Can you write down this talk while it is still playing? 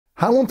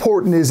How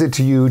important is it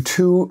to you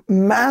to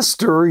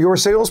master your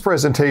sales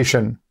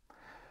presentation?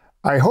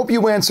 I hope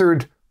you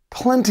answered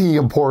plenty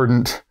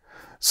important.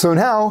 So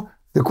now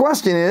the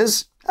question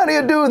is, how do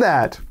you do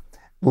that?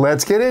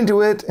 Let's get into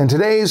it in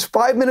today's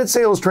 5-minute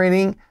sales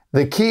training,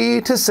 the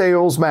key to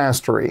sales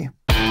mastery.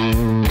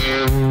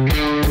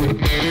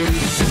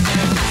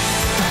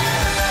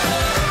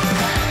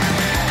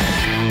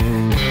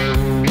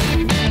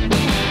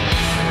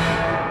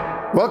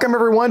 Welcome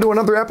everyone to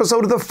another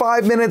episode of the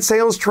 5-minute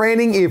sales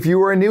training. If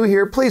you are new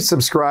here, please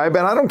subscribe.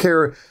 And I don't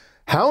care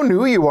how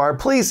new you are,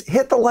 please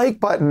hit the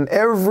like button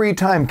every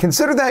time.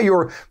 Consider that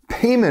your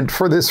payment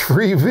for this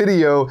free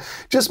video.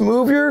 Just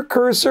move your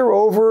cursor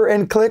over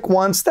and click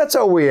once. That's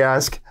all we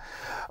ask.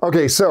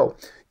 Okay, so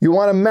you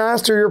want to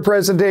master your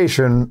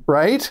presentation,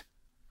 right?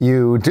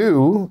 You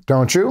do,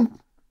 don't you?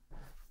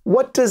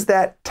 What does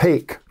that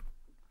take?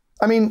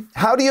 I mean,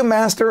 how do you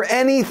master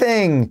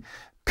anything?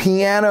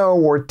 Piano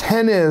or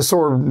tennis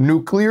or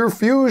nuclear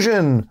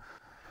fusion?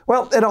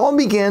 Well, it all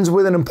begins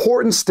with an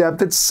important step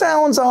that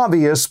sounds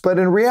obvious, but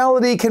in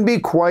reality can be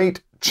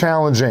quite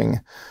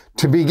challenging.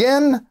 To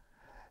begin,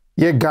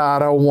 you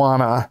gotta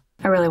wanna.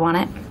 I really want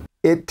it.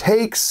 It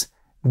takes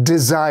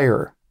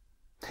desire.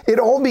 It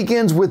all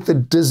begins with the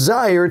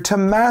desire to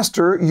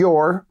master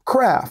your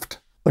craft.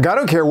 Look, I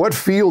don't care what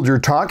field you're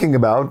talking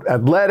about,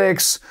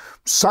 athletics,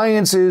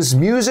 sciences,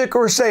 music,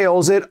 or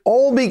sales, it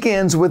all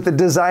begins with the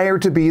desire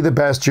to be the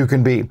best you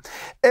can be.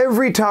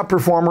 Every top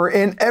performer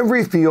in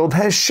every field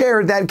has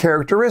shared that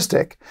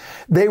characteristic.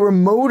 They were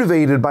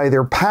motivated by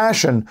their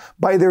passion,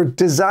 by their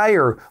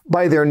desire,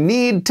 by their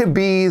need to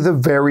be the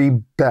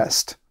very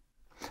best.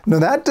 Now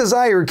that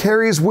desire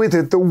carries with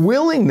it the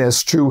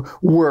willingness to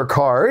work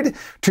hard,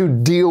 to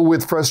deal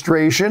with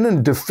frustration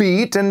and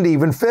defeat and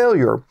even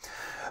failure.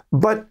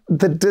 But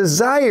the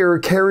desire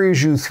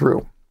carries you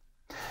through.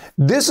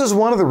 This is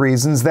one of the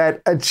reasons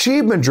that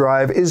achievement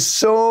drive is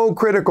so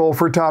critical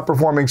for top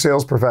performing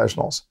sales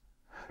professionals.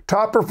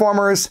 Top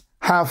performers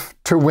have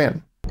to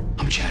win.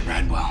 I'm Chad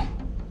Radwell,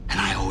 and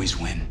I always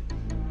win,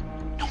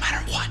 no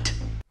matter what.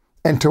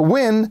 And to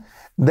win,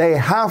 they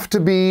have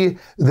to be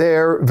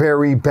their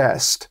very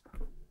best.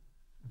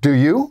 Do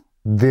you?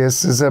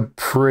 This is a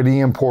pretty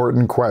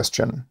important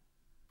question.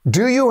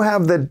 Do you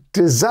have the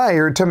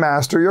desire to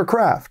master your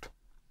craft?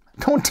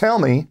 Don't tell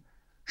me,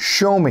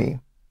 show me.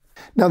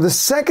 Now, the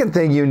second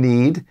thing you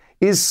need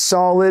is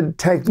solid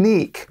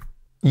technique.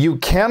 You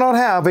cannot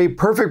have a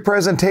perfect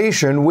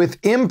presentation with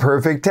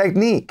imperfect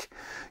technique.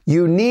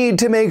 You need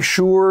to make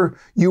sure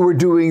you are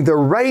doing the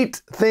right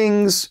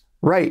things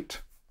right.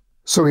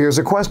 So here's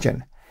a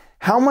question.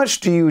 How much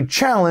do you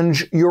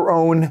challenge your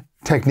own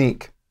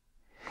technique?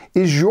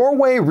 Is your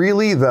way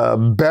really the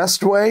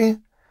best way?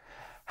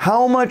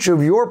 How much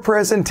of your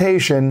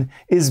presentation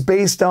is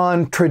based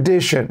on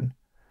tradition?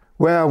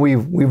 Well,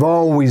 we've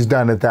always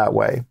done it that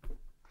way.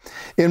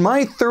 In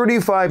my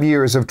 35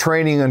 years of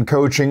training and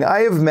coaching, I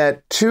have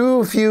met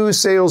too few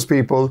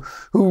salespeople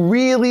who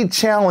really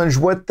challenge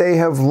what they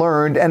have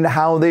learned and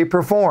how they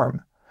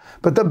perform.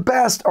 But the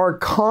best are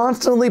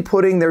constantly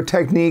putting their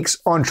techniques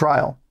on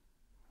trial.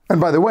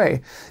 And by the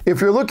way, if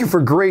you're looking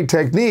for great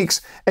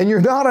techniques and you're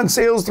not on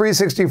Sales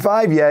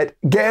 365 yet,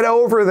 get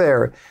over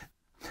there.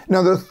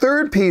 Now, the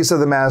third piece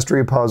of the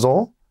mastery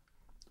puzzle,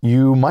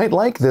 you might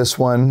like this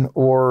one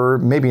or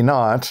maybe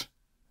not,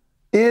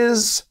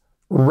 is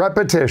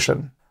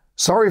repetition.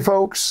 Sorry,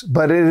 folks,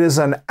 but it is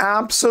an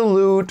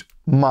absolute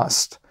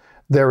must.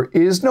 There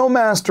is no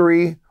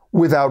mastery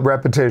without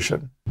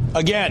repetition.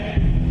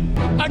 Again.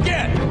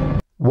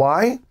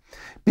 Why?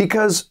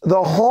 Because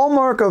the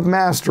hallmark of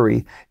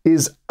mastery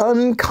is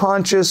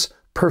unconscious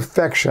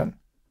perfection,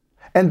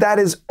 and that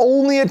is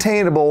only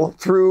attainable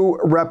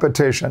through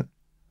repetition.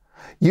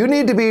 You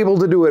need to be able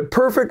to do it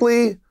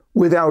perfectly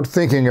without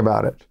thinking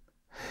about it.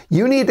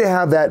 You need to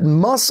have that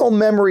muscle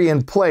memory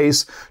in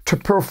place to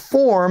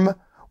perform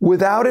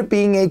without it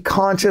being a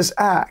conscious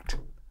act.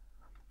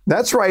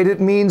 That's right,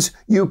 it means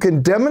you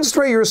can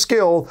demonstrate your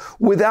skill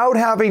without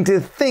having to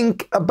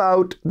think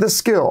about the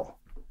skill.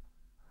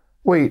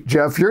 Wait,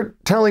 Jeff, you're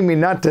telling me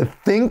not to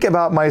think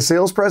about my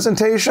sales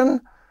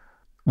presentation?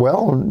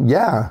 Well,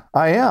 yeah,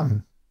 I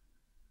am.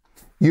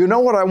 You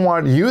know what I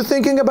want you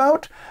thinking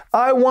about?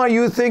 I want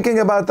you thinking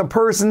about the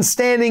person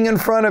standing in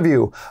front of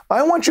you.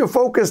 I want you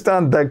focused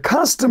on the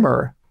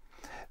customer.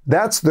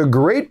 That's the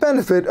great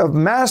benefit of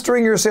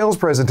mastering your sales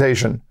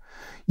presentation.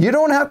 You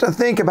don't have to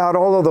think about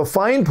all of the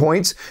fine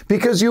points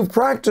because you've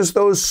practiced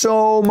those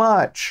so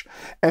much.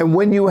 And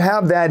when you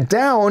have that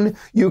down,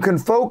 you can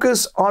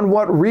focus on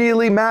what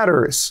really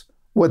matters,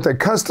 what the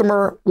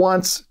customer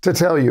wants to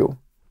tell you.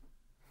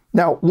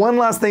 Now, one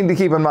last thing to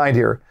keep in mind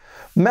here.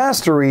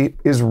 Mastery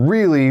is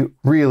really,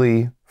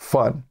 really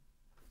fun.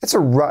 It's a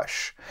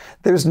rush.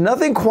 There's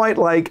nothing quite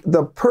like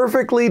the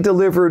perfectly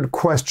delivered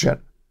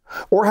question,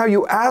 or how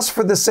you ask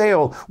for the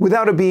sale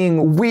without it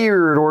being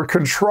weird or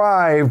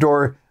contrived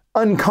or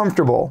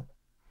uncomfortable.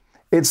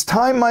 It's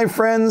time, my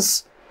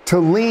friends, to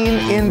lean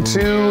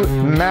into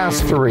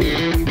mastery.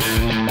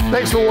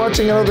 Thanks for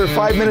watching another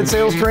 5-minute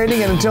sales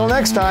training, and until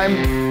next time,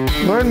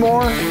 Learn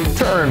more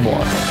to earn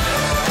more.